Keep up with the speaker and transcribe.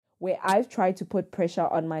where I've tried to put pressure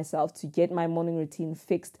on myself to get my morning routine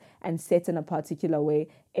fixed and set in a particular way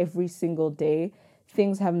every single day,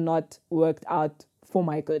 things have not worked out for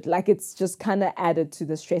my good. Like, it's just kind of added to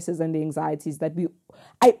the stresses and the anxieties that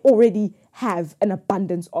I already have an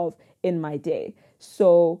abundance of in my day.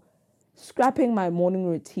 So scrapping my morning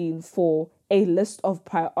routine for a list of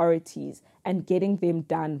priorities and getting them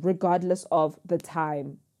done regardless of the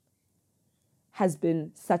time has been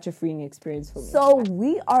such a freeing experience for me. So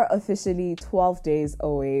we are officially 12 days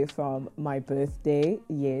away from my birthday.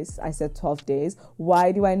 Yes, I said 12 days.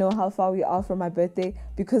 Why do I know how far we are from my birthday?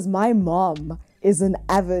 Because my mom is an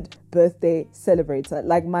avid birthday celebrator.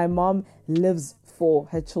 Like, my mom lives for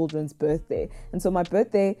her children's birthday. And so my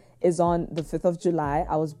birthday is on the 5th of July.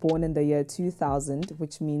 I was born in the year 2000,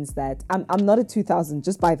 which means that I'm not a 2000,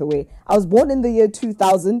 just by the way. I was born in the year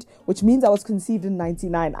 2000, which means I was conceived in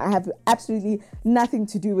 99. I have absolutely nothing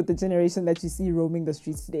to do with the generation that you see roaming the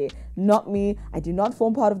streets today. Not me. I do not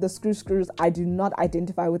form part of the screws. I do not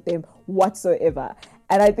identify with them whatsoever.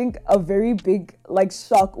 And I think a very big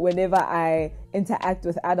shock whenever I interact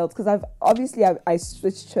with adults, because I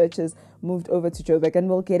switched churches, moved over to Joburg, and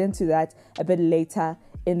we'll get into that a bit later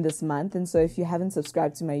in this month. And so if you haven't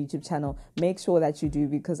subscribed to my YouTube channel, make sure that you do,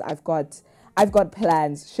 because I've got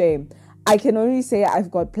plans. Shame. I can only say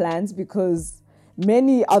I've got plans because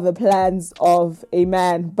many are the plans of a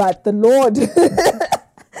man, but the Lord,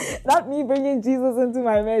 not me bringing Jesus into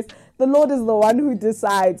my mess. The Lord is the one who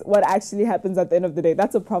decides what actually happens at the end of the day.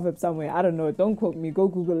 That's a proverb somewhere. I don't know. Don't quote me. Go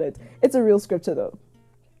Google it. It's a real scripture though.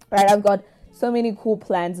 Right? I've got so many cool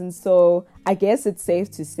plans. And so I guess it's safe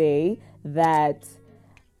to say that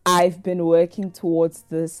I've been working towards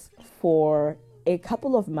this for a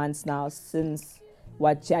couple of months now, since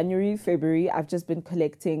January, February. I've just been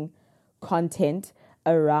collecting content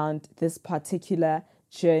around this particular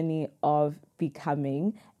journey of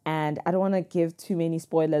becoming. And I don't want to give too many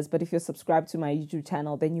spoilers, but if you're subscribed to my YouTube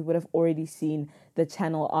channel, then you would have already seen the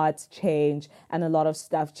channel art change and a lot of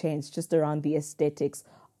stuff change just around the aesthetics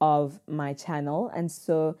of my channel. And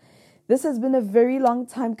so this has been a very long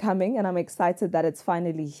time coming, and I'm excited that it's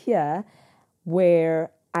finally here,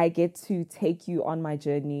 where I get to take you on my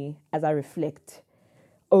journey as I reflect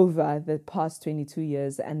over the past 22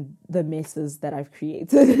 years and the messes that I've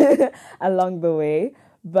created along the way.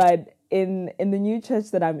 But in the new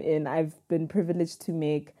church that I'm in, I've been privileged to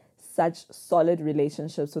make such solid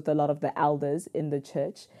relationships with a lot of the elders in the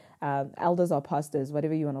church. Elders or pastors,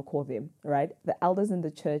 whatever you want to call them, right? The elders in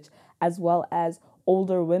the church, as well as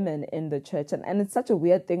older women in the church. And it's such a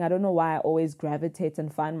weird thing. I don't know why I always gravitate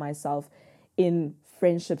and find myself in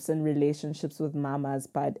friendships and relationships with mamas,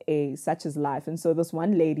 but such is life. And so this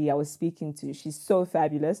one lady I was speaking to, she's so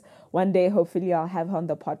fabulous. One day, hopefully I'll have her on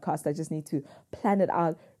the podcast. I just need to plan it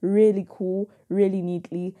out really cool, really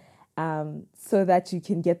neatly, so that you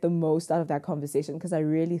can get the most out of that conversation, because I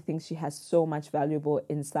really think she has so much valuable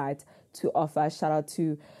insight to offer. Shout out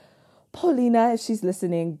to Paulina if she's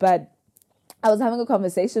listening. But I was having a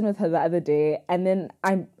conversation with her the other day, and then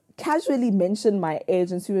I casually mentioned my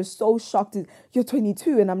age, and she was so shocked. You're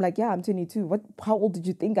 22. And I'm like, yeah, I'm 22. How old did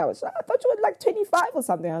you think I was? I thought you were like 25 or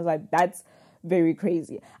something. I was like, that's very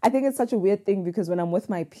crazy. I think it's such a weird thing, because when I'm with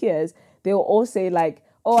my peers, they'll all say like,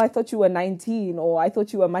 oh, I thought you were 19, or I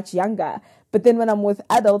thought you were much younger. But then when I'm with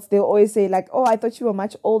adults, they'll always say like, oh, I thought you were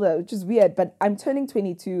much older, which is weird. But I'm turning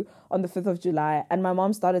 22 on the 5th of July, and my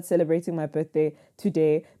mom started celebrating my birthday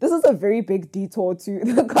today. This is a very big detour to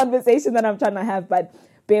the conversation that I'm trying to have, but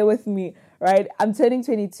bear with me, right? I'm turning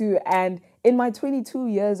 22, and in my 22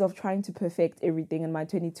 years of trying to perfect everything, in my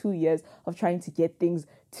 22 years of trying to get things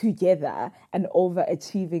together and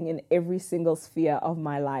overachieving in every single sphere of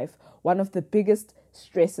my life, one of the biggest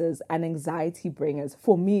stresses and anxiety bringers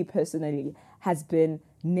for me personally has been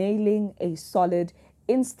nailing a solid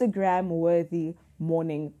Instagram-worthy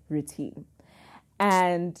morning routine.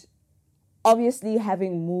 And obviously,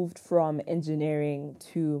 having moved from engineering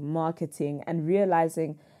to marketing and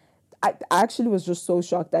realizing, I actually was just so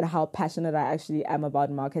shocked at how passionate I actually am about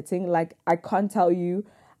marketing. Like, I can't tell you,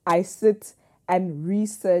 I sit and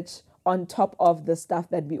research on top of the stuff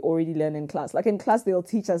that we already learn in class. Like, in class, they'll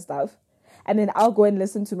teach us stuff, and then I'll go and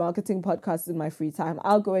listen to marketing podcasts in my free time.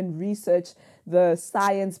 I'll go and research the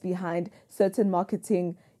science behind certain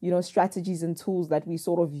marketing, strategies and tools that we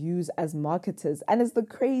sort of use as marketers. And it's the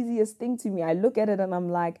craziest thing to me. I look at it and I'm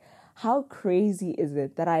like, how crazy is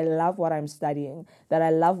it that I love what I'm studying, that I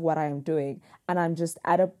love what I'm doing, and I'm just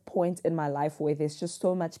at a point in my life where there's just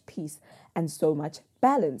so much peace and so much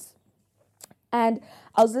balance. And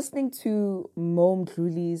I was listening to Mo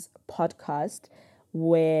Mdluli's podcast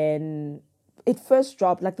it first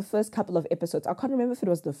dropped, like the first couple of episodes, I can't remember if it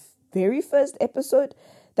was the very first episode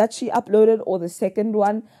that she uploaded or the second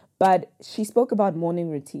one, but she spoke about morning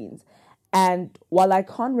routines. And while I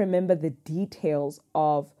can't remember the details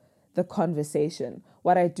of the conversation,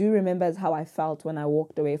 what I do remember is how I felt when I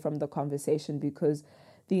walked away from the conversation, because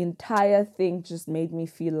the entire thing just made me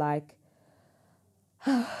feel like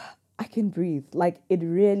I can breathe. Like, it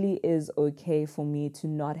really is okay for me to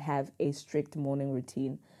not have a strict morning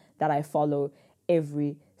routine that I follow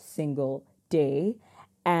every single day.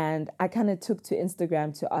 And I kind of took to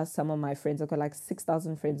Instagram to ask some of my friends. I've got like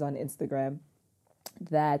 6,000 friends on Instagram,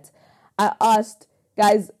 that I asked,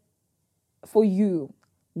 guys, for you,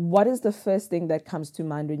 what is the first thing that comes to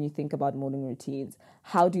mind when you think about morning routines?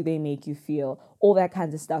 How do they make you feel? All that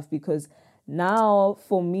kinds of stuff. Because now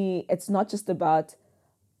for me, it's not just about,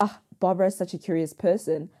 Barbara is such a curious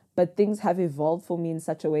person, but things have evolved for me in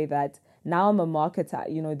such a way that now I'm a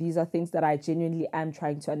marketer. You know, these are things that I genuinely am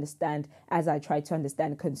trying to understand as I try to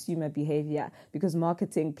understand consumer behavior, because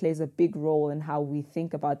marketing plays a big role in how we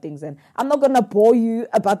think about things. And I'm not going to bore you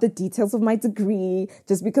about the details of my degree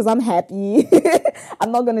just because I'm happy.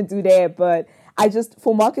 I'm not going to do that. But I just,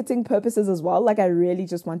 for marketing purposes as well, like I really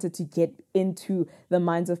just wanted to get into the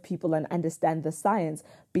minds of people and understand the science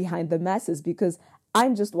behind the masses, because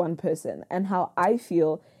I'm just one person, and how I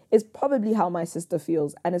feel is probably how my sister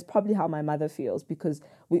feels, and it's probably how my mother feels, because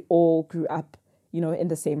we all grew up, you know, in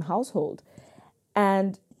the same household.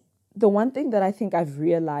 And the one thing that I think I've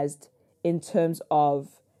realized in terms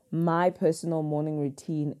of my personal morning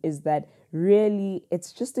routine is that really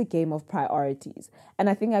it's just a game of priorities. And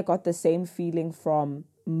I think I got the same feeling from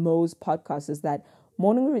Mo's podcast, is that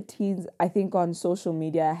morning routines, I think on social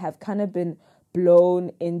media, have kind of been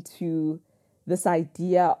blown into this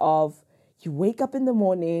idea of you wake up in the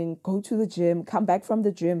morning, go to the gym, come back from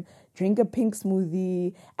the gym, drink a pink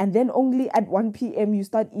smoothie, and then only at 1 p.m. you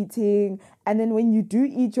start eating. And then when you do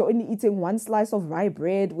eat, you're only eating one slice of rye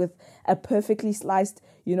bread with a perfectly sliced,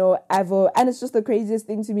 you know, avo. And it's just the craziest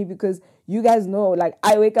thing to me, because you guys know, like,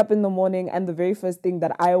 I wake up in the morning and the very first thing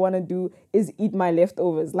that I want to do is eat my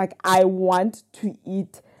leftovers. Like, I want to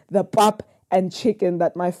eat the pap and chicken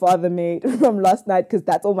that my father made from last night, because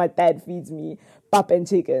that's all my dad feeds me, pap and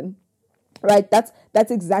chicken. Right? That's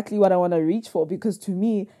exactly what I want to reach for, because to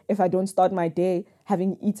me, if I don't start my day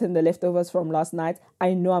having eaten the leftovers from last night,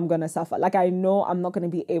 I know I'm going to suffer. Like, I know I'm not going to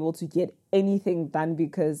be able to get anything done,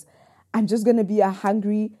 because I'm just going to be a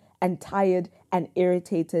hungry and tired and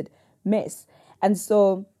irritated mess. And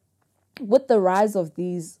so with the rise of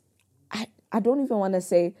these, I don't even want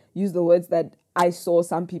to use the words that I saw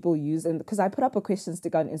some people use, and because I put up a question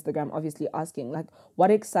sticker on Instagram, obviously asking, like, what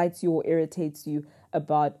excites you or irritates you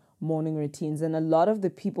about morning routines? And a lot of the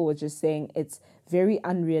people were just saying it's very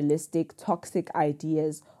unrealistic, toxic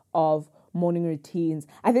ideas of morning routines.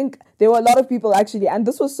 I think there were a lot of people actually, and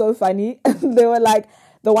this was so funny, they were like,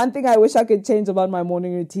 the one thing I wish I could change about my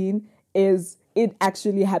morning routine is it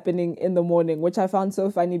actually happening in the morning, which I found so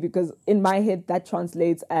funny, because in my head that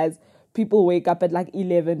translates as people wake up at like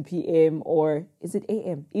 11 p.m. or is it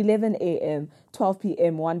a.m.? 11 a.m., 12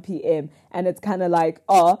 p.m., 1 p.m. And it's kind of like,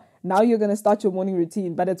 now you're going to start your morning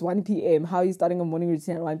routine, but it's 1 p.m. How are you starting a morning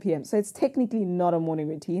routine at 1 p.m.? So it's technically not a morning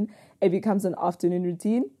routine. It becomes an afternoon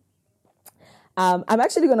routine. I'm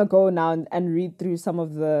actually going to go now and read through some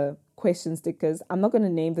of the question stickers. I'm not going to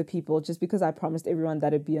name the people just because I promised everyone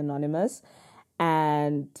that it'd be anonymous.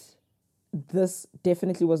 And this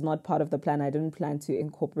definitely was not part of the plan. I didn't plan to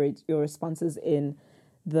incorporate your responses in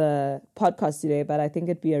the podcast today, but I think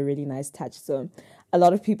it'd be a really nice touch. So a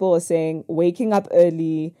lot of people are saying waking up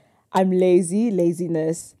early. I'm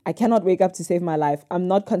laziness. I cannot wake up to save my life. I'm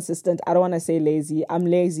not consistent. I don't want to say lazy. I'm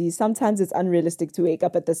lazy. Sometimes it's unrealistic to wake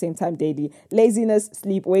up at the same time daily. Laziness,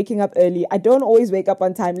 sleep, waking up early. I don't always wake up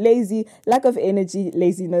on time. Lazy, lack of energy,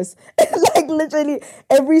 laziness. Like literally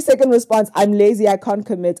every second response, I'm lazy. I can't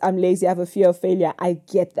commit. I'm lazy. I have a fear of failure. I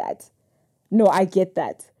get that. No, I get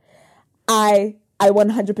that. I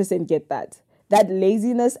 100% get that. That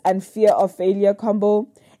laziness and fear of failure combo,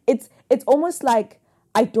 it's almost like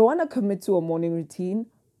I don't want to commit to a morning routine,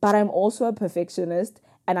 but I'm also a perfectionist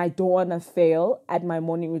and I don't want to fail at my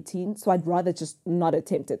morning routine. So I'd rather just not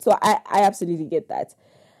attempt it. So I absolutely get that.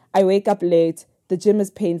 I wake up late. The gym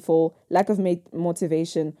is painful. Lack of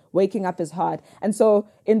motivation. Waking up is hard. And so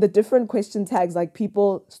in the different question tags, like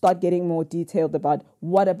people start getting more detailed about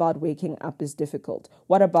what about waking up is difficult?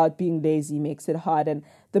 What about being lazy makes it hard? And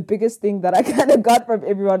the biggest thing that I kind of got from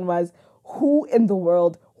everyone was, who in the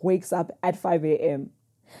world wakes up at 5 a.m.?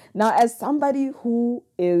 Now, as somebody who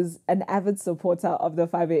is an avid supporter of the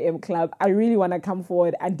 5 a.m. club, I really want to come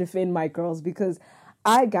forward and defend my girls, because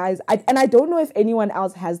And I don't know if anyone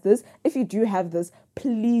else has this. If you do have this,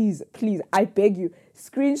 please, I beg you,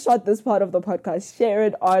 screenshot this part of the podcast, share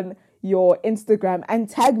it on your Instagram and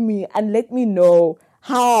tag me and let me know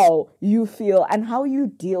how you feel and how you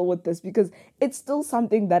deal with this, because it's still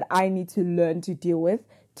something that I need to learn to deal with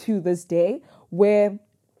to this day, where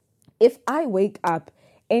if I wake up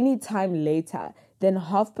any time later than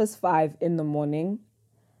 5:30 in the morning,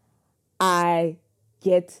 I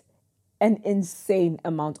get an insane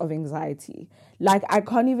amount of anxiety. Like, I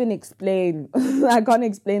can't even explain, I can't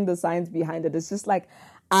explain the science behind it. It's just like,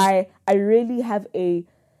 I really have a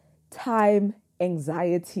time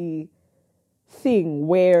anxiety thing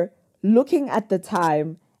where looking at the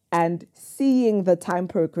time and seeing the time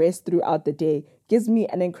progress throughout the day gives me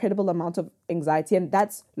an incredible amount of anxiety. And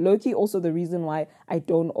that's low-key also the reason why I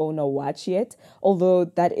don't own a watch yet. Although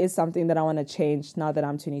that is something that I want to change now that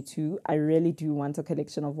I'm 22. I really do want a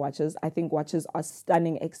collection of watches. I think watches are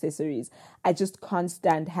stunning accessories. I just can't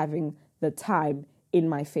stand having the time in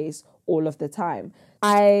my face all of the time.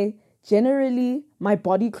 Generally, my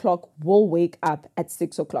body clock will wake up at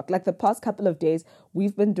 6 o'clock. Like the past couple of days,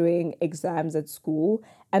 we've been doing exams at school,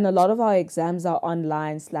 and a lot of our exams are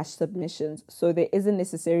online/submissions. So there isn't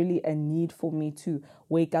necessarily a need for me to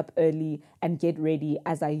wake up early and get ready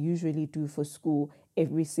as I usually do for school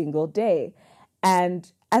every single day.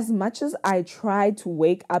 And as much as I try to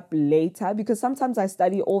wake up later, because sometimes I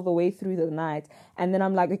study all the way through the night, and then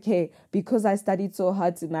I'm like, okay, because I studied so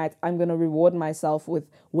hard tonight, I'm going to reward myself with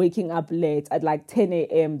waking up late at like 10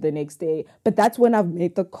 a.m. the next day. But that's when I've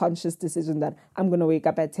made the conscious decision that I'm going to wake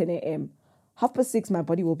up at 10 a.m. 6:30, my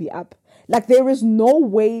body will be up. Like, there is no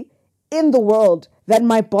way in the world that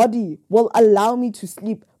my body will allow me to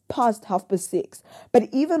sleep past 6:30. But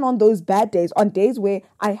even on those bad days, on days where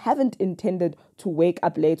I haven't intended to wake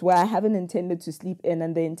up late, where I haven't intended to sleep in,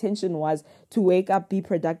 and the intention was to wake up, be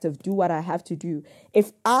productive, do what I have to do,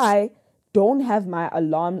 if I don't have my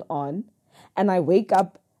alarm on and I wake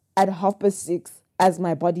up at 6:30, as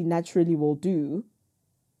my body naturally will do,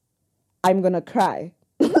 I'm gonna cry.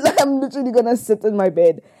 Like, I'm literally gonna sit in my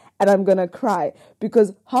bed and I'm going to cry,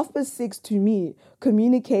 because 6:30 to me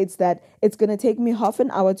communicates that it's going to take me half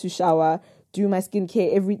an hour to shower, do my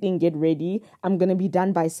skincare, everything, get ready. I'm going to be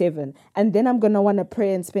done by 7. And then I'm going to want to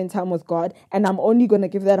pray and spend time with God. And I'm only going to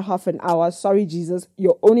give that half an hour. Sorry, Jesus,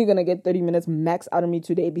 you're only going to get 30 minutes max out of me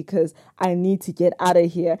today because I need to get out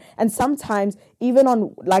of here. And sometimes, even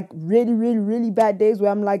on like really, really, really bad days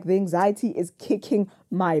where I'm like, the anxiety is kicking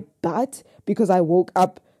my butt because I woke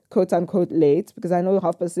up quote unquote late, because I know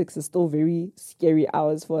 6:30 is still very scary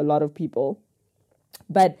hours for a lot of people.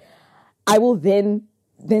 But I will then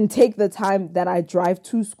take the time that I drive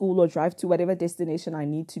to school or drive to whatever destination I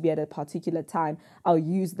need to be at a particular time. I'll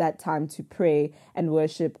use that time to pray and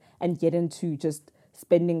worship and get into just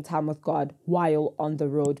spending time with God while on the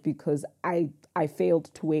road, because I failed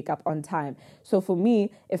to wake up on time. So for me,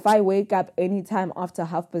 if I wake up anytime after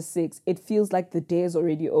 6:30, it feels like the day is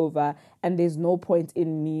already over and there's no point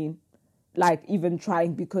in me like even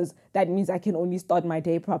trying, because that means I can only start my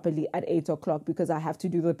day properly at 8 o'clock, because I have to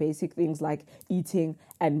do the basic things like eating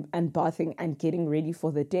and bathing and getting ready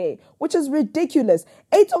for the day, which is ridiculous.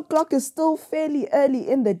 8 o'clock is still fairly early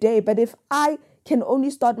in the day, but if I can only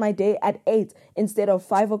start my day at 8 instead of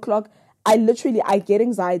 5 o'clock, I get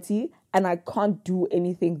anxiety and I can't do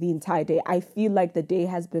anything the entire day. I feel like the day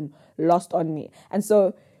has been lost on me. And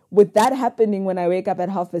so with that happening when I wake up at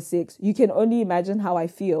 6:30, you can only imagine how I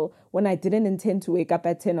feel when I didn't intend to wake up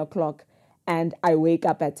at 10 o'clock and I wake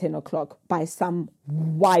up at 10 o'clock by some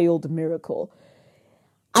wild miracle.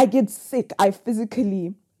 I get sick. I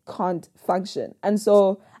physically can't function. And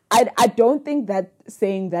so I don't think that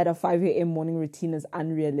saying that a 5 a.m. morning routine is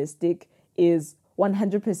unrealistic is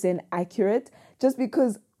 100% accurate, just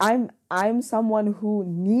because I'm someone who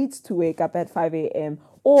needs to wake up at 5 a.m.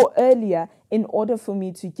 or earlier in order for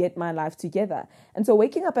me to get my life together. And so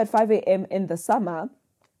waking up at 5 a.m. in the summer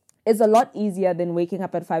is a lot easier than waking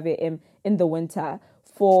up at 5 a.m. in the winter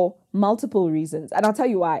for multiple reasons. And I'll tell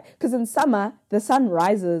you why. Because in summer, the sun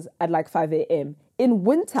rises at like 5 a.m. In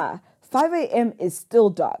winter, 5 a.m. is still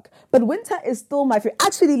dark. But winter is still my favorite.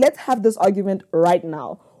 Actually, let's have this argument right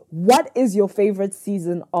now. What is your favorite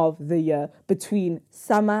season of the year between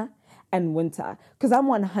summer and winter? Because I'm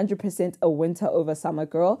 100% a winter over summer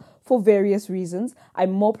girl for various reasons.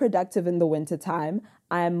 I'm more productive in the winter time.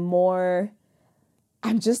 I'm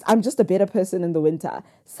just a better person in the winter.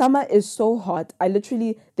 Summer is so hot.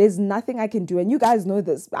 There's nothing I can do. And you guys know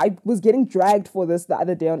this. I was getting dragged for this the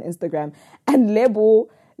other day on Instagram. And Lebo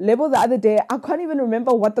the other day, I can't even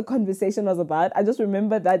remember what the conversation was about. I just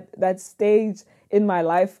remember that stage in my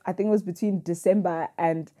life, I think it was between December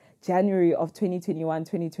and January of 2021,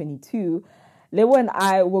 2022, Lebo and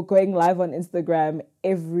I were going live on Instagram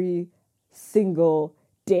every single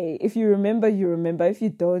day. If you remember, you remember. If you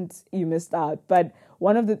don't, you missed out. But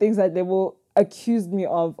one of the things that Lebo accused me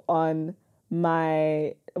of on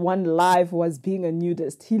my one live was being a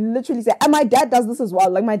nudist. He literally said, and my dad does this as well.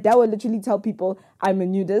 Like, my dad will literally tell people I'm a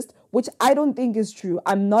nudist, which I don't think is true.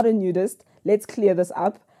 I'm not a nudist. Let's clear this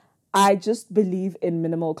up. I just believe in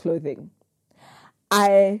minimal clothing.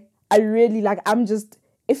 I really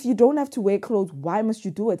if you don't have to wear clothes, why must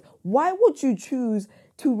you do it? Why would you choose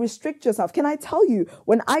to restrict yourself? Can I tell you,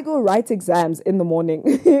 when I go write exams in the morning,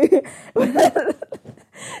 this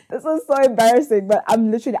is so embarrassing, but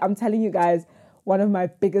I'm telling you guys, one of my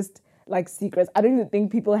biggest secrets. I don't even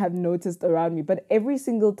think people have noticed around me, but every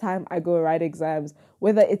single time I go write exams,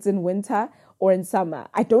 whether it's in winter or in summer,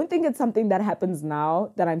 I don't think it's something that happens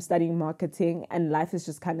now that I'm studying marketing and life is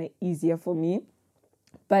just kind of easier for me.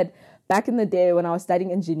 But back in the day when I was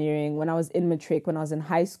studying engineering, when I was in matric, when I was in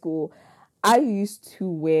high school, I used to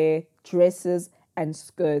wear dresses and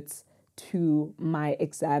skirts to my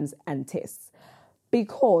exams and tests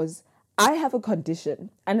because I have a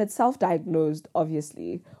condition, and it's self-diagnosed,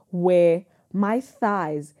 obviously, where my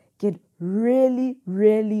thighs get really,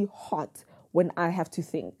 really hot when I have to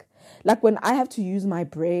think. Like when I have to use my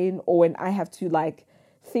brain or when I have to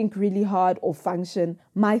think really hard or function,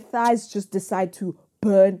 my thighs just decide to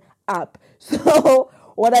burn up. So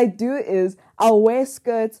what I do is I'll wear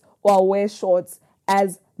skirts or I'll wear shorts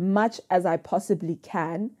as much as I possibly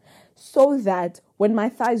can so that when my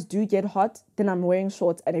thighs do get hot, then I'm wearing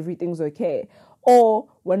shorts and everything's okay. Or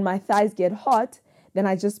when my thighs get hot, then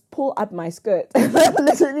I just pull up my skirt.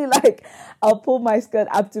 Literally, I'll pull my skirt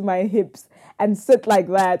up to my hips and sit like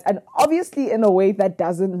that. And obviously in a way that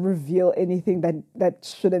doesn't reveal anything that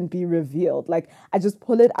shouldn't be revealed. I just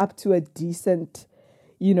pull it up to a decent,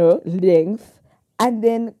 length and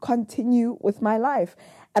then continue with my life.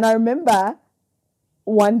 And I remember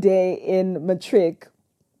one day in matric,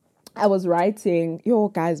 I was writing,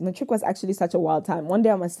 guys, matric was actually such a wild time. One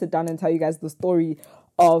day I must sit down and tell you guys the story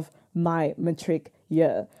of my matric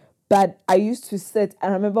year. But I used to sit,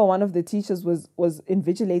 and I remember one of the teachers was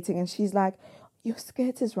invigilating, and she's like, your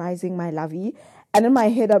skirt is rising, my lovey. And in my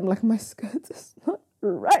head, I'm like, my skirt is not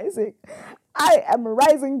rising. I am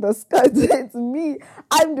rising the skirt. It's me.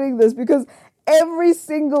 I'm doing this because every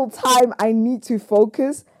single time I need to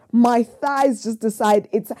focus, my thighs just decide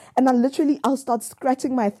and I'll start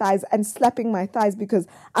scratching my thighs and slapping my thighs because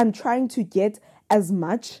I'm trying to get as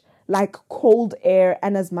much cold air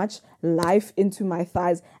and as much life into my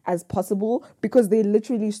thighs as possible because they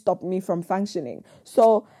literally stop me from functioning.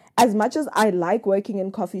 So as much as I like working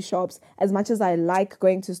in coffee shops, as much as I like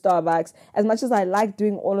going to Starbucks, as much as I like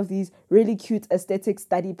doing all of these really cute aesthetic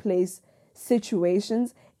study place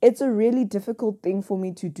situations, it's a really difficult thing for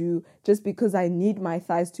me to do just because I need my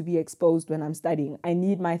thighs to be exposed when I'm studying. I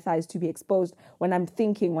need my thighs to be exposed when I'm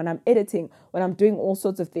thinking, when I'm editing, when I'm doing all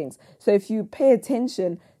sorts of things. So if you pay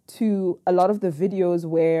attention to a lot of the videos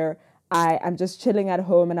where I'm just chilling at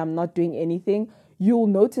home and I'm not doing anything, you'll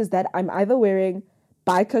notice that I'm either wearing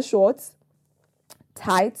biker shorts,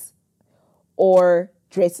 tights, or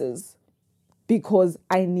dresses because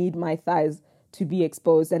I need my thighs to be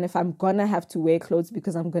exposed. And if I'm gonna have to wear clothes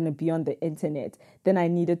because I'm gonna be on the internet, then I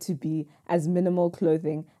need it to be as minimal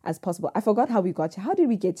clothing as possible. I forgot how we got here. How did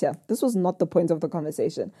we get here? This was not the point of the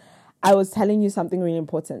conversation. I was telling you something really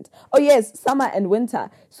important. Oh yes, summer and winter.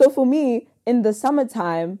 So for me, in the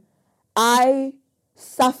summertime, I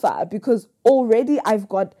suffer because already I've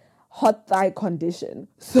got hot thigh condition.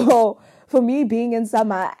 So for me, being in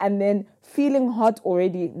summer and then feeling hot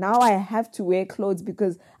already, now I have to wear clothes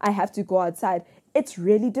because I have to go outside. It's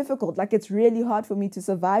really difficult. It's really hard for me to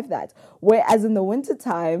survive that. Whereas in the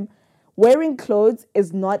wintertime, wearing clothes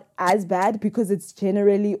is not as bad because it's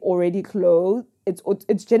generally already clothed.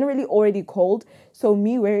 It's generally already cold. So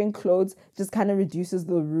me wearing clothes just kind of reduces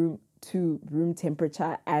the room to room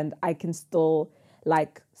temperature and I can still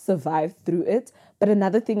survive through it. But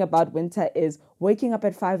another thing about winter is waking up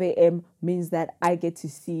at 5 a.m. means that I get to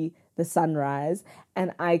see the sunrise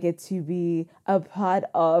and I get to be a part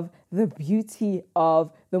of the beauty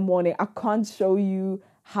of the morning. I can't show you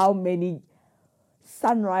how many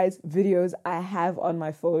sunrise videos I have on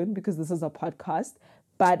my phone because this is a podcast,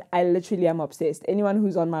 but I literally am obsessed. Anyone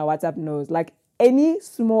who's on my WhatsApp knows, any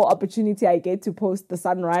small opportunity I get to post the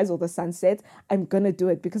sunrise or the sunset, I'm going to do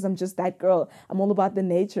it because I'm just that girl. I'm all about the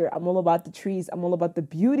nature. I'm all about the trees. I'm all about the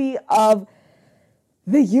beauty of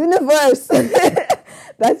the universe.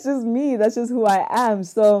 That's just me. That's just who I am.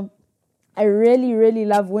 So I really, really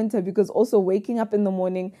love winter because also waking up in the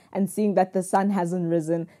morning and seeing that the sun hasn't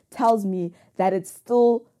risen tells me that it's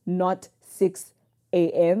still not 6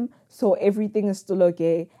 a.m. So everything is still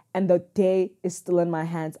okay and the day is still in my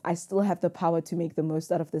hands. I still have the power to make the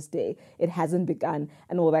most out of this day. It hasn't begun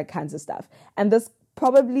and all that kinds of stuff. And this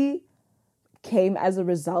probably came as a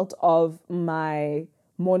result of my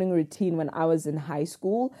morning routine when I was in high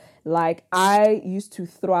school. Like, I used to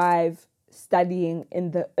thrive studying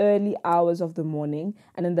in the early hours of the morning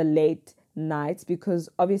and in the late nights because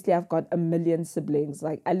obviously I've got a million siblings.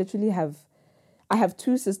 Like, I have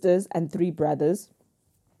 2 sisters and 3 brothers,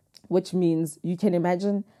 which means you can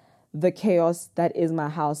imagine the chaos that is my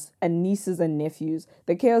house, and nieces and nephews,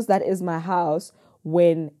 the chaos that is my house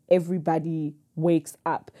when everybody wakes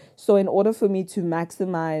up. So in order for me to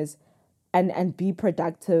maximize and be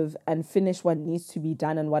productive and finish what needs to be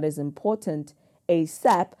done and what is important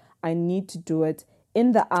ASAP, I need to do it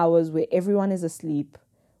in the hours where everyone is asleep,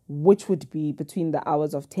 which would be between the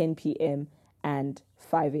hours of 10 p.m. and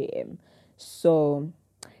 5 a.m. So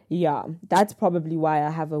yeah, that's probably why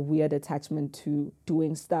I have a weird attachment to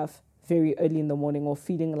doing stuff very early in the morning or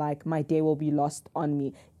feeling like my day will be lost on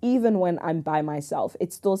me. Even when I'm by myself,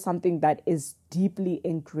 it's still something that is deeply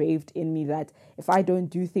engraved in me that if I don't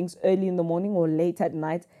do things early in the morning or late at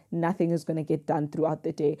night, nothing is going to get done throughout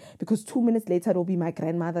the day. Because 2 minutes later, it'll be my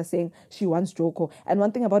grandmother saying she wants Joko. And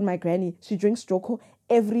one thing about my granny, she drinks Joko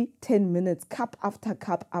every 10 minutes, cup after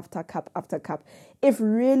cup after cup after cup. If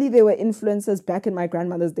really there were influencers back in my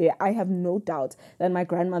grandmother's day, I have no doubt that my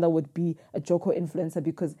grandmother would be a Joko influencer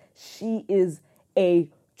because she is a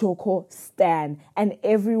Joko stan, and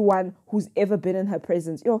everyone who's ever been in her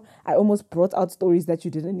presence. I almost brought out stories that you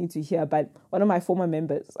didn't need to hear, but one of my former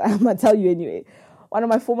members, I'm going to tell you anyway. One of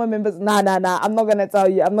my former members, I'm not going to tell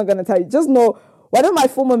you. Just know, one of my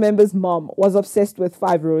former members' mom was obsessed with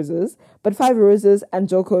Five Roses, but Five Roses and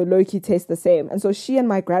Joko low-key taste the same. And so she and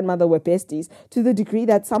my grandmother were besties to the degree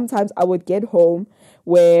that sometimes I would get home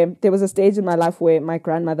where there was a stage in my life where my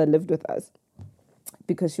grandmother lived with us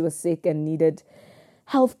because she was sick and needed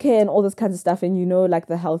healthcare and all this kinds of stuff. And like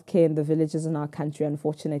the healthcare in the villages in our country,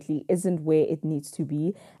 unfortunately, isn't where it needs to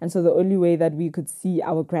be. And so the only way that we could see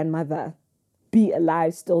our grandmother be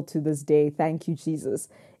alive still to this day, thank you, Jesus,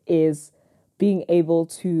 is being able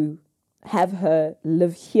to have her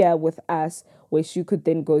live here with us, where she could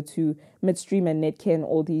then go to Midstream and Netcare and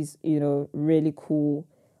all these, really cool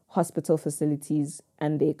hospital facilities,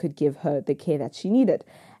 and they could give her the care that she needed.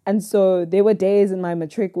 And so there were days in my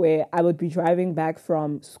matric where I would be driving back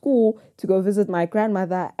from school to go visit my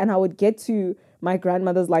grandmother, and I would get to my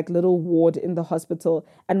grandmother's little ward in the hospital,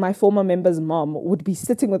 and my former member's mom would be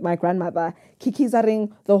sitting with my grandmother,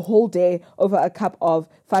 kikizaring the whole day over a cup of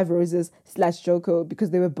Five Roses / Joko because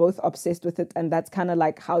they were both obsessed with it, and that's kind of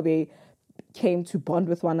like how they came to bond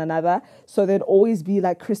with one another. So there'd always be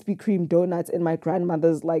Krispy Kreme donuts in my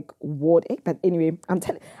grandmother's ward. But anyway,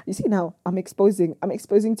 you see now, I'm exposing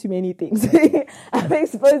too many things. I'm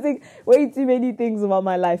exposing way too many things about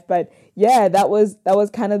my life. But yeah, that was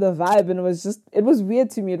kind of the vibe, and it was weird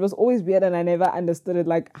to me. It was always weird, and I never understood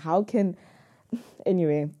it. How can...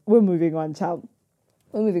 Anyway, we're moving on, child.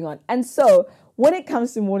 We're moving on. And so when it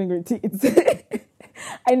comes to morning routines,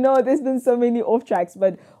 I know there's been so many off tracks,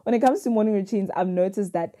 but when it comes to morning routines, I've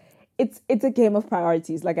noticed that it's a game of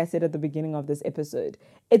priorities. Like I said at the beginning of this episode,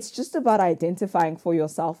 it's just about identifying for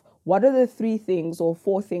yourself what are the 3 things or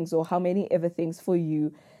 4 things or how many ever things for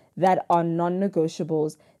you that are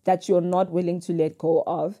non-negotiables that you're not willing to let go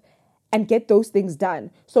of, and get those things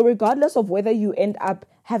done. So regardless of whether you end up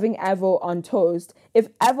having avo on toast, if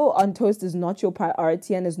avo on toast is not your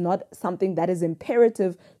priority and is not something that is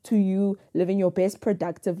imperative to you living your best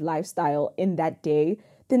productive lifestyle in that day,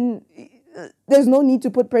 then there's no need to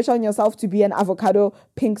put pressure on yourself to be an avocado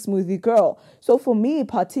pink smoothie girl. So for me,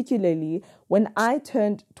 particularly when I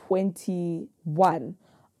turned 21,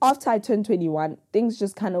 after I turned 21, things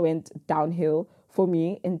just kind of went downhill for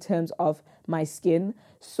me in terms of my skin.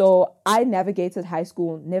 So I navigated high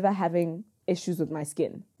school never having issues with my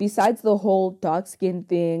skin. Besides the whole dark skin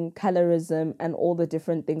thing, colorism, and all the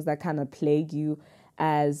different things that kind of plague you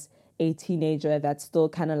as a teenager that's still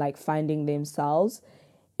kind of finding themselves.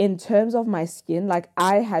 In terms of my skin,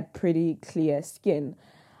 I had pretty clear skin.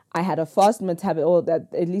 I had a fast metabolism, or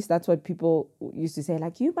that at least that's what people used to say,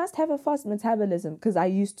 you must have a fast metabolism, because I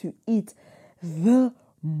used to eat the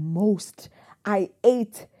most. I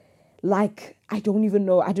ate I don't even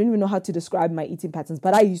know how to describe my eating patterns,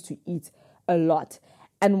 but I used to eat a lot.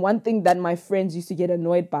 And one thing that my friends used to get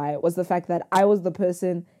annoyed by was the fact that I was the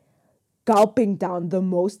person gulping down the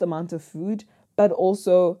most amount of food, but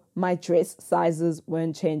also my dress sizes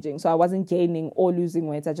weren't changing. So I wasn't gaining or losing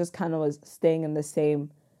weight. I just kind of was staying in the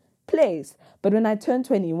same place. But when I turned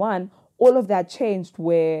 21, all of that changed,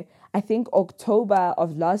 where I think October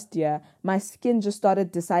of last year, my skin just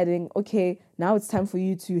started deciding, okay, now it's time for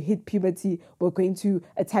you to hit puberty. We're going to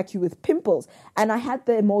attack you with pimples. And I had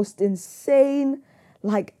the most insane,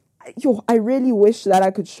 like, I really wish that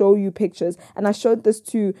I could show you pictures. And I showed this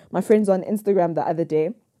to my friends on Instagram the other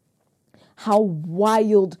day, how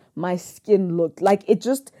wild my skin looked. Like, it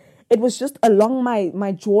was just along my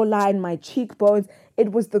jawline, my cheekbones.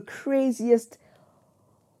 It was the craziest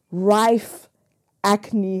rife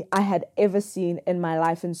acne I had ever seen in my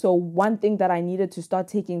life. And so one thing that I needed to start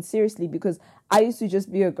taking seriously, because I used to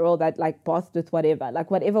just be a girl that like bathed with whatever,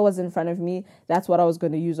 like whatever was in front of me, that's what I was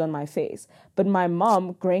going to use on my face. But my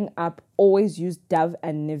mom growing up always used Dove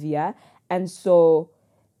and Nivea. And so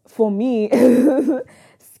for me,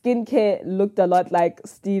 skincare looked a lot like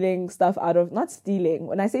stealing stuff out of, not stealing.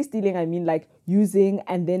 When I say stealing, I mean like using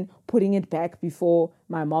and then putting it back before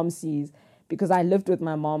my mom sees. Because I lived with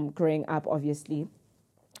my mom growing up, obviously.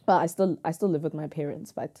 Well, I still live with my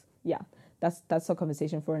parents, but yeah, that's a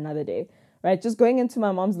conversation for another day, right? Just going into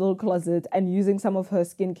my mom's little closet and using some of her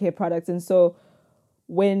skincare products. And so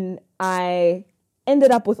when I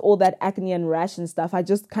ended up with all that acne and rash and stuff, I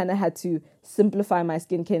just kind of had to simplify my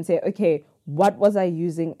skincare and say, okay, what was I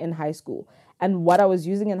using in high school? And what I was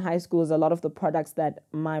using in high school is a lot of the products that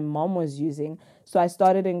my mom was using. So I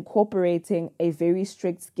started incorporating a very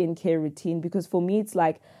strict skincare routine, because for me, it's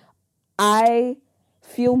like I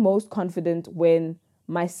feel most confident when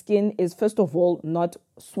my skin is, first of all, not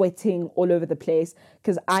sweating all over the place,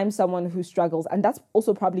 because I'm someone who struggles. And that's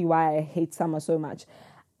also probably why I hate summer so much.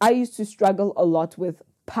 I used to struggle a lot with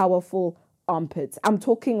powerful armpits. I'm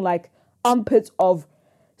talking like armpits of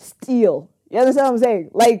steel. You understand what I'm saying?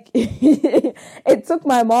 Like, it took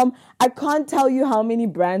my mom, I can't tell you how many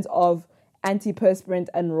brands of antiperspirant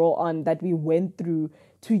and roll-on that we went through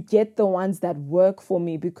to get the ones that work for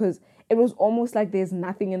me, because it was almost like there's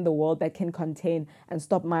nothing in the world that can contain and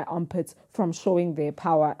stop my armpits from showing their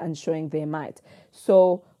power and showing their might.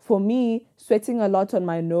 So for me, sweating a lot on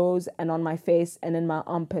my nose and on my face and in my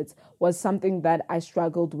armpits was something that I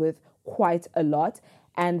struggled with quite a lot,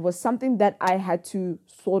 and was something that I had to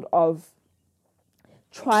sort of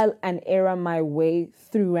trial and error my way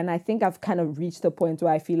through. And I think I've kind of reached the point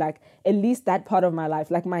where I feel like at least that part of my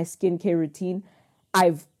life, like my skincare routine,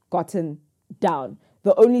 I've gotten down.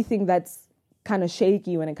 The only thing that's kind of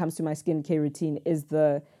shaky when it comes to my skincare routine is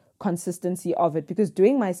the consistency of it, because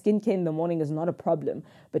doing my skincare in the morning is not a problem,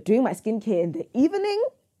 but doing my skincare in the evening,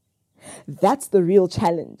 that's the real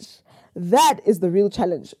challenge. That is the real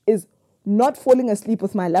challenge, is not falling asleep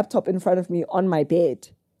with my laptop in front of me on my bed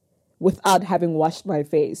without having washed my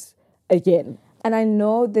face again. And I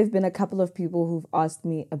know there've been a couple of people who've asked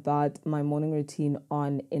me about my morning routine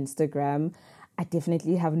on Instagram. I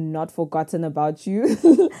definitely have not forgotten about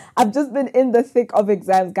you. I've just been in the thick of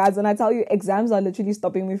exams, guys. And I tell you, exams are literally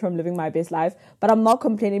stopping me from living my best life. But I'm not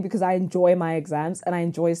complaining, because I enjoy my exams and I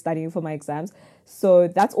enjoy studying for my exams. So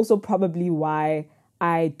that's also probably why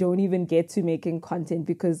I don't even get to making content,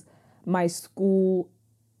 because my school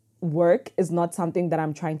work is not something that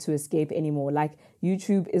I'm trying to escape anymore. Like,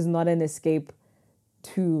 YouTube is not an escape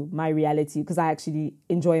to my reality, because I actually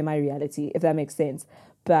enjoy my reality, if that makes sense.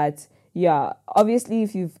 But yeah, obviously,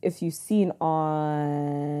 if you've seen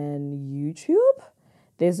on YouTube,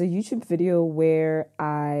 there's a YouTube video where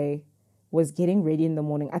I was getting ready in the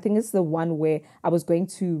morning. I think it's the one where I was going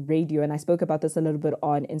to radio, and I spoke about this a little bit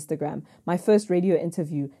on Instagram. My first radio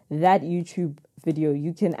interview, that YouTube video,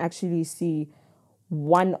 you can actually see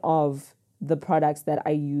one of the products that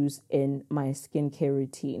I use in my skincare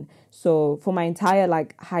routine. So for my entire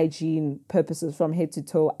like hygiene purposes from head to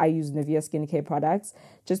toe, I use Nivea skincare products,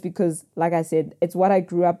 just because, like I said, it's what I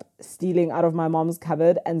grew up stealing out of my mom's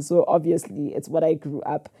cupboard. And so obviously it's what I grew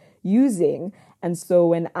up using. And so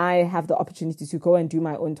when I have the opportunity to go and do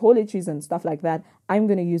my own toiletries and stuff like that, I'm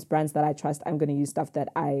going to use brands that I trust. I'm going to use stuff that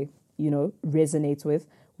I, resonate with,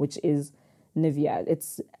 which is Nivea.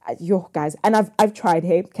 It's guys, and I've tried.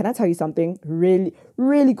 Hey, can I tell you something really,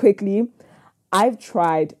 really quickly? I've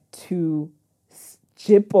tried to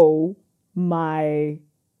jippo my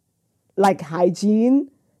like hygiene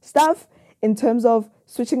stuff in terms of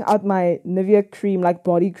switching out my Nivea cream, like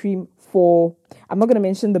body cream, for, I'm not going to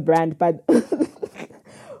mention the brand, but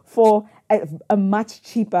for a much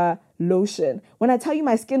cheaper lotion. When I tell you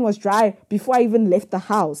my skin was dry before I even left the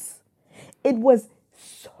house, it was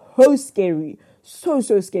so scary,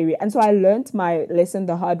 so scary. And so I learned my lesson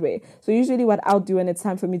the hard way. So usually what I'll do when it's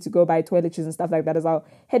time for me to go buy toiletries and stuff like that is I'll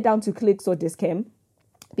head down to Clicks or Dis-Chem,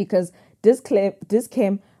 because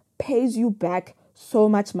Dis-Chem pays you back so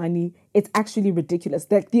much money. It's actually ridiculous.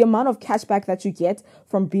 The amount of cashback that you get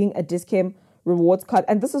from being a Dis-Chem rewards card.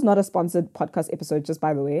 And this is not a sponsored podcast episode, just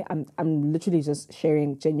by the way. I'm literally just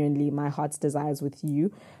sharing genuinely my heart's desires with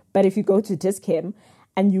you. But if you go to Dis-Chem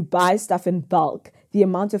and you buy stuff in bulk, the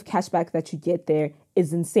amount of cashback that you get there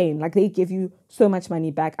is insane. Like, they give you so much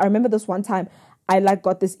money back. I remember this one time I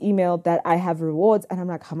got this email that I have rewards, and I'm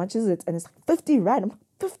like, how much is it? And it's like 50 rand. I'm like,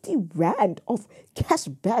 50 rand of cash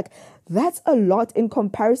back. That's a lot in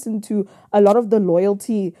comparison to a lot of the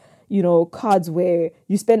loyalty, cards where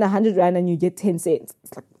you spend 100 rand and you get 10 cents.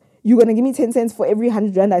 It's like, you're going to give me 10 cents for every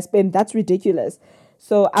 100 rand I spend. That's ridiculous.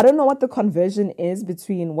 So I don't know what the conversion is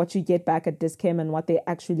between what you get back at Dis-Chem and what they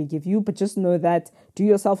actually give you, but just know that do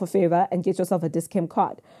yourself a favor and get yourself a Dis-Chem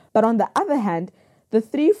card. But on the other hand, the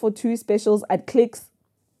 3 for 2 specials at Clicks,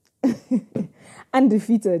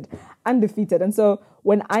 undefeated. And so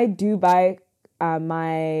when I do buy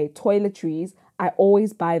my toiletries, I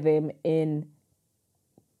always buy them in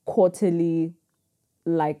quarterly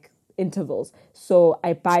intervals. So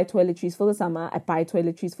I buy toiletries for the summer, I buy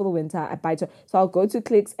toiletries for the winter, so I'll go to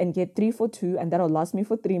Clicks and get 3 for 2, and that'll last me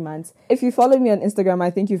for 3 months. If you follow me on Instagram, I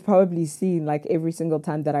think you've probably seen every single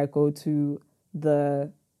time that I go to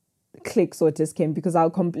the Clicks or Dis-Chem, because I'll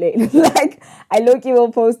complain. I low-key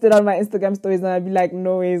will post it on my Instagram stories and I'll be like,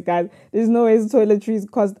 no ways, guys, there's no ways toiletries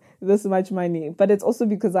cost this much money. But it's also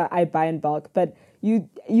because I buy in bulk. But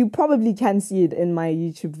you probably can see it in my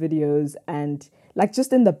YouTube videos and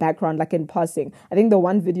just in the background, in passing. I think the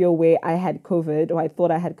one video where I had COVID, or I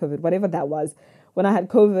thought I had COVID, whatever that was, when I had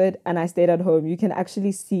COVID and I stayed at home, you can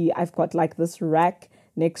actually see I've got this rack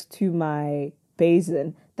next to my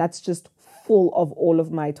basin that's just full of all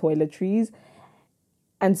of my toiletries.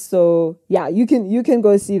 And so, yeah, you can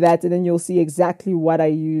go see that, and then you'll see exactly what I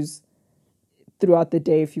use throughout the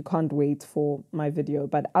day if you can't wait for my video.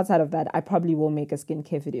 But outside of that, I probably will make a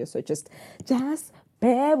skincare video. So just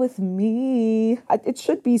bear with me. It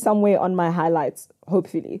should be somewhere on my highlights,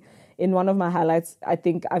 hopefully. In one of my highlights, I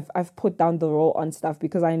think I've put down the Roll On stuff,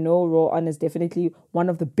 because I know Roll On is definitely one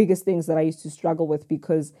of the biggest things that I used to struggle with,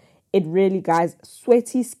 because it really, guys,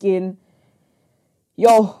 sweaty skin.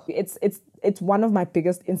 It's one of my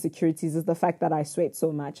biggest insecurities is the fact that I sweat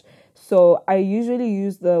so much. So I usually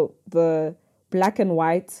use the black and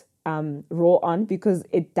white Roll On, because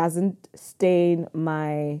it doesn't stain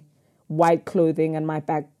my white clothing and my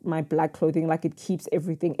black clothing. It keeps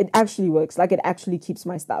everything. It actually works. It actually keeps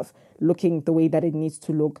my stuff looking the way that it needs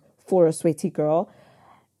to look for a sweaty girl.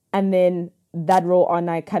 And then that Roll On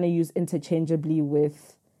I kind of use interchangeably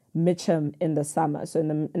with Mitchum in the summer. So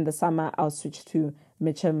in the summer I'll switch to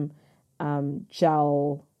Mitchum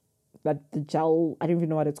gel, but the gel, I don't even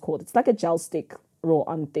know what it's called. It's like a gel stick Roll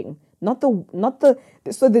On thing. So the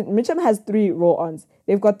Mitchum has 3 Roll Ons.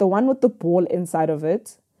 They've got the one with the ball inside of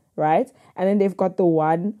it, right? And then they've got the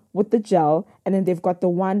one with the gel, and then they've got the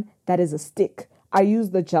one that is a stick. I use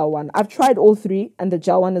the gel one. I've tried all 3, and the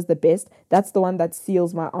gel one is the best. That's the one that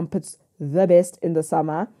seals my armpits the best in the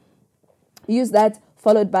summer. Use that,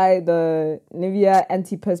 followed by the Nivea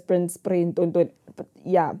antiperspirant spray. But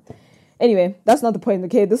yeah. Anyway, that's not the point,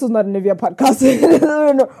 okay? This is not a Nivea podcast.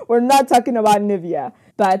 We're not talking about Nivea.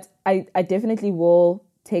 But I definitely will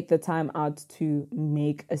take the time out to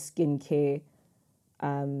make a skincare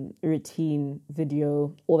routine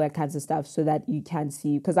video, all that kinds of stuff, so that you can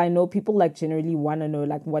see. Because I know people generally want to know,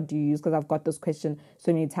 what do you use? Because I've got this question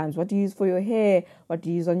so many times. What do you use for your hair? What do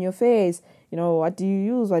you use on your face? What do you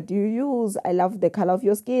use? What do you use? I love the color of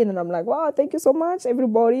your skin. And I'm like, wow, thank you so much,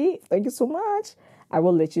 everybody. Thank you so much. I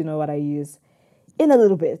will let you know what I use in a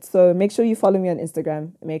little bit. So make sure you follow me on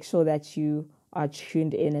Instagram. Make sure that you are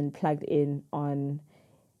tuned in and plugged in on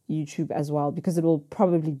YouTube as well, because it will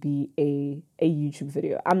probably be a YouTube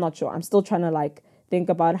video. I'm not sure. I'm still trying to think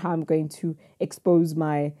about how I'm going to expose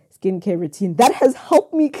my skincare routine that has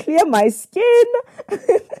helped me clear my skin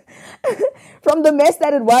from the mess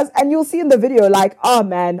that it was. And you'll see in the video, oh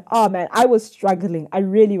man, I was struggling. I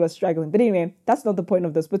really was struggling. But anyway, that's not the point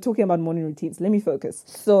of this. We're talking about morning routines. Let me focus.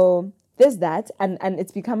 So there's that. And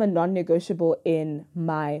it's become a non-negotiable in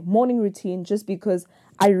my morning routine, just because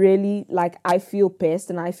I really I feel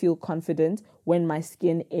best and I feel confident when my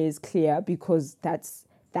skin is clear, because that's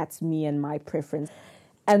me and my preference.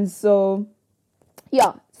 And so,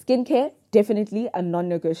 yeah, skincare, definitely a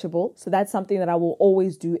non-negotiable. So that's something that I will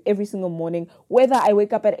always do every single morning, whether I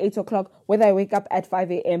wake up at 8 o'clock, whether I wake up at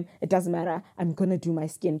 5 a.m., it doesn't matter. I'm going to do my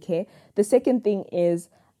skincare. The second thing is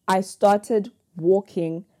I started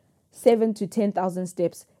walking 7 to 10,000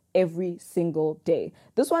 steps every single day.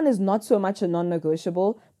 This one is not so much a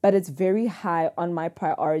non-negotiable, but it's very high on my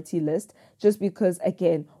priority list just because,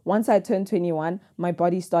 again, once I turned 21, my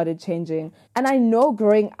body started changing. And I know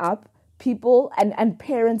growing up, people and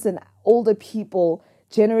parents and older people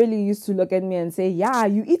generally used to look at me and say, yeah,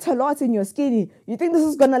 you eat a lot and you're skinny. You think this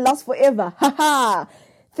is going to last forever? Ha ha.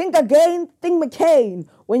 Think again, think McCain.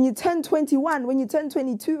 When you turn 21, when you turn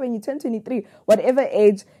 22, when you turn 23, whatever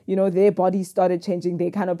age, their bodies started changing,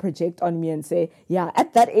 they kind of project on me and say, yeah,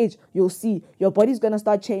 at that age, you'll see your body's going to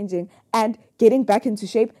start changing and getting back into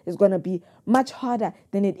shape is going to be much harder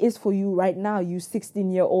than it is for you right now, you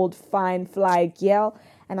 16-year-old fine fly girl.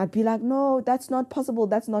 And I'd be like, no, that's not possible.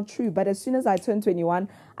 That's not true. But as soon as I turned 21,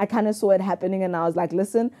 I kind of saw it happening. And I was like,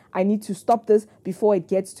 listen, I need to stop this before it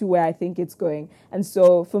gets to where I think it's going. And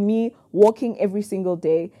so for me, walking every single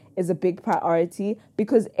day is a big priority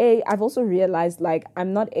because I've also realized like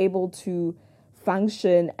I'm not able to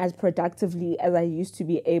function as productively as I used to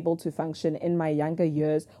be able to function in my younger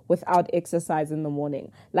years without exercise in the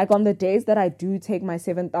morning. Like on the days that I do take my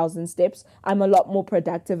 7,000 steps, I'm a lot more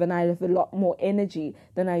productive and I have a lot more energy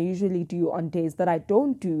than I usually do on days that I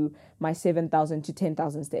don't do my 7,000 to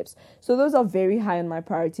 10,000 steps. So those are very high on my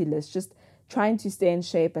priority list, just trying to stay in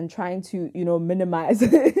shape and trying to, minimize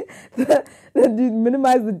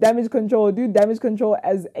minimize the damage control, do damage control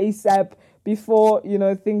as ASAP before,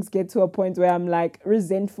 things get to a point where I'm like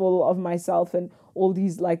resentful of myself and all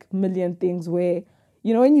these like million things where,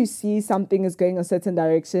 when you see something is going a certain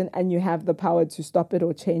direction and you have the power to stop it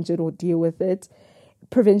or change it or deal with it,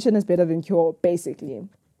 prevention is better than cure, basically.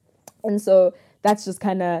 And so that's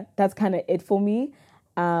kind of it for me.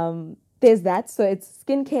 There's that. So it's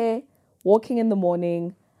skincare, walking in the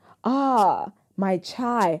morning. My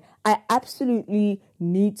chai. I absolutely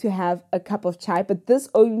need to have a cup of chai, but this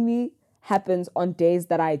only happens on days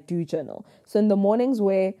that I do journal. So in the mornings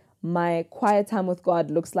where my quiet time with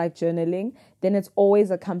God looks like journaling, then it's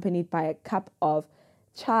always accompanied by a cup of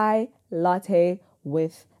chai latte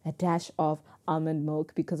with a dash of almond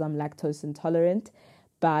milk because I'm lactose intolerant,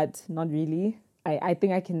 but not really. I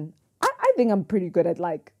think I think I'm pretty good at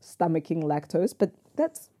like stomaching lactose, but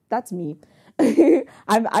that's me.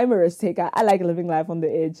 I'm a risk taker. I like living life on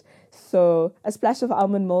the edge. So a splash of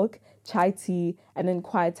almond milk, chai tea, and then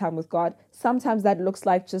quiet time with God. Sometimes that looks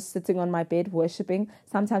like just sitting on my bed worshiping.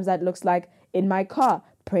 Sometimes that looks like in my car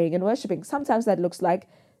praying and worshiping. Sometimes that looks like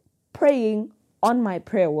praying on my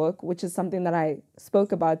prayer work, which is something that I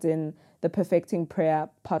spoke about in the Perfecting Prayer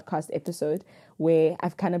podcast episode, where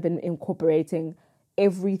I've kind of been incorporating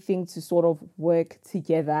everything to sort of work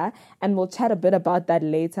together. And we'll chat a bit about that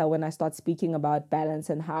later when I start speaking about balance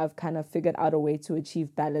and how I've kind of figured out a way to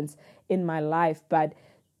achieve balance in my life. But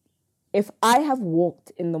if I have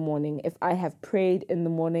walked in the morning, if I have prayed in the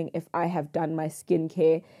morning, if I have done my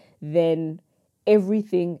skincare, then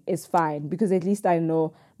everything is fine because at least I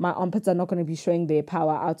know my armpits are not going to be showing their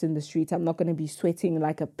power out in the streets. I'm not going to be sweating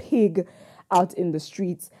like a pig out in the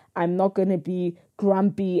streets. I'm not going to be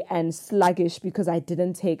grumpy and sluggish because I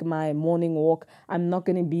didn't take my morning walk. I'm not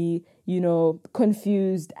going to be,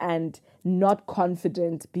 confused and not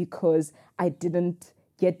confident because I didn't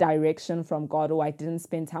get direction from God or I didn't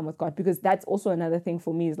spend time with God, because that's also another thing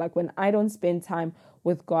for me is like when I don't spend time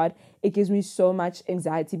with God, it gives me so much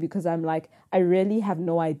anxiety because I'm like, I really have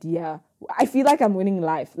no idea. I feel like I'm winning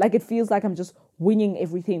life. Like it feels like I'm just winning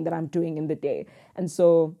everything that I'm doing in the day. And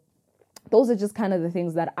so those are just kind of the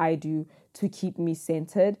things that I do to keep me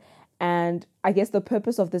centered. And I guess the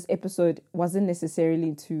purpose of this episode wasn't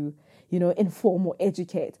necessarily to, inform or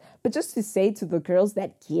educate, but just to say to the girls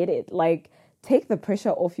that get it, like, take the pressure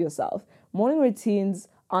off yourself. Morning routines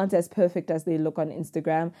aren't as perfect as they look on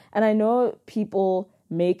Instagram. And I know people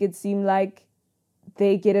make it seem like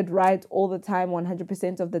they get it right all the time,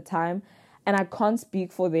 100% of the time. And I can't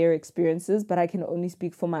speak for their experiences, but I can only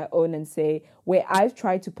speak for my own and say where I've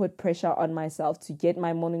tried to put pressure on myself to get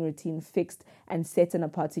my morning routine fixed and set in a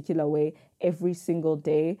particular way every single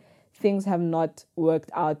day, things have not worked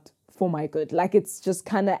out for my good. Like it's just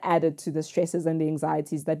kind of added to the stresses and the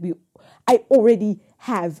anxieties that I already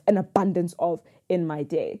have an abundance of in my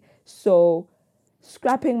day. So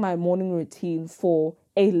scrapping my morning routine for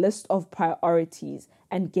a list of priorities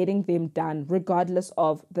and getting them done regardless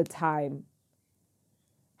of the time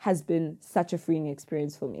has been such a freeing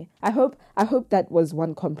experience for me. I hope that was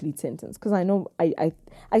one complete sentence, because I know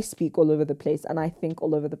I speak all over the place and I think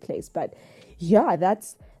all over the place. But yeah,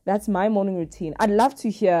 that's my morning routine. I'd love to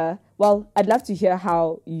hear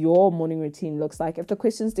how your morning routine looks like. If the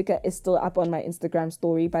question sticker is still up on my Instagram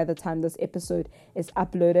story by the time this episode is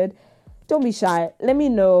uploaded, don't be shy. Let me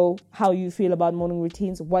know how you feel about morning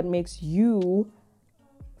routines. What makes you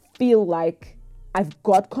feel like I've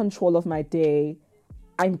got control of my day.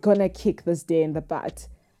 I'm gonna kick this day in the butt.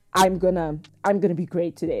 I'm gonna be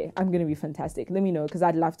great today. I'm gonna be fantastic. Let me know, because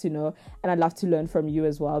I'd love to know, and I'd love to learn from you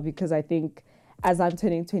as well, because I think as I'm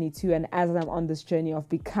turning 22 and as I'm on this journey of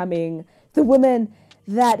becoming the woman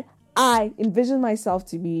that I envision myself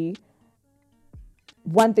to be,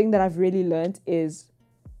 one thing that I've really learned is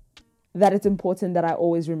that it's important that I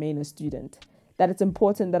always remain a student, that it's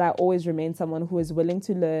important that I always remain someone who is willing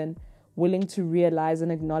to learn, willing to realize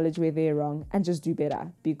and acknowledge where they're wrong and just do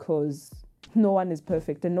better, because no one is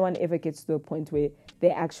perfect and no one ever gets to a point where they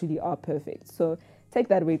actually are perfect. So take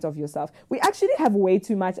that weight off yourself. We actually have way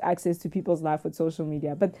too much access to people's life with social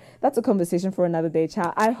media, but that's a conversation for another day,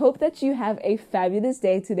 child. I hope that you have a fabulous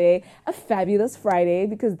day today, a fabulous Friday,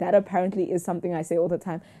 because that apparently is something I say all the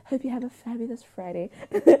time. Hope you have a fabulous Friday.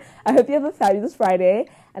 I hope you have a fabulous Friday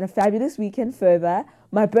and a fabulous weekend further.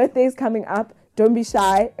 My birthday is coming up. Don't be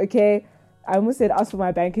shy, okay? I almost said ask for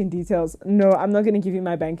my banking details. No, I'm not going to give you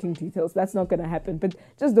my banking details. That's not going to happen. But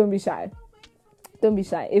just don't be shy. Don't be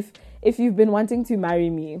shy. If you've been wanting to marry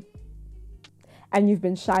me and you've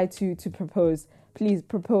been shy to propose, please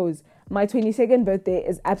propose. My 22nd birthday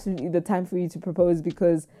is absolutely the time for you to propose,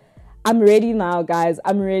 because I'm ready now, guys.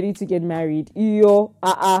 I'm ready to get married.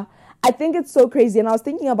 I think it's so crazy. And I was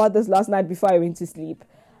thinking about this last night before I went to sleep.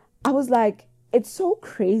 I was like, it's so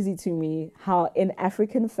crazy to me how in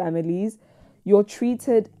African families, you're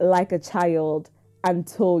treated like a child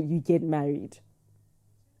until you get married.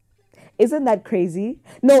 Isn't that crazy?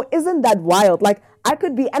 No, isn't that wild? Like, I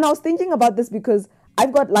could be, and I was thinking about this because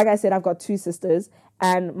I've got, like I said, I've got two sisters,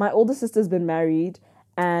 and my older sister's been married,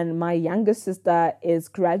 and my younger sister is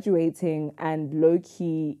graduating and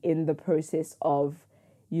low-key in the process of,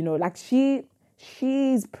 you know, like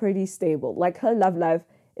she's pretty stable. Like, her love life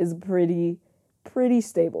is pretty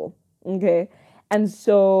stable, okay? And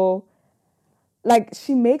so, like,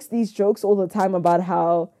 she makes these jokes all the time about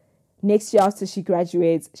how next year after she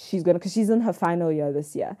graduates, because she's in her final year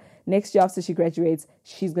this year. Next year after she graduates,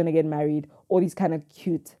 she's going to get married. All these kind of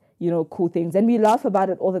cute, you know, cool things. And we laugh about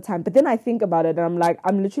it all the time. But then I think about it and I'm like,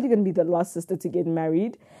 I'm literally going to be the last sister to get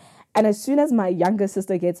married. And as soon as my younger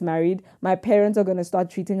sister gets married, my parents are going to start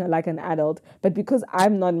treating her like an adult. But because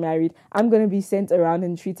I'm not married, I'm going to be sent around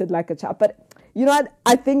and treated like a child. But you know what?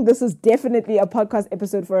 I think this is definitely a podcast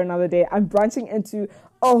episode for another day. I'm branching into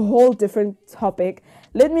a whole different topic.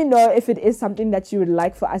 Let me know if it is something that you would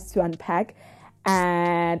like for us to unpack.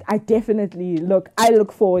 And I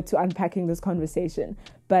look forward to unpacking this conversation.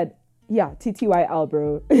 But yeah, TTYL,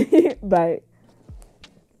 bro. Bye.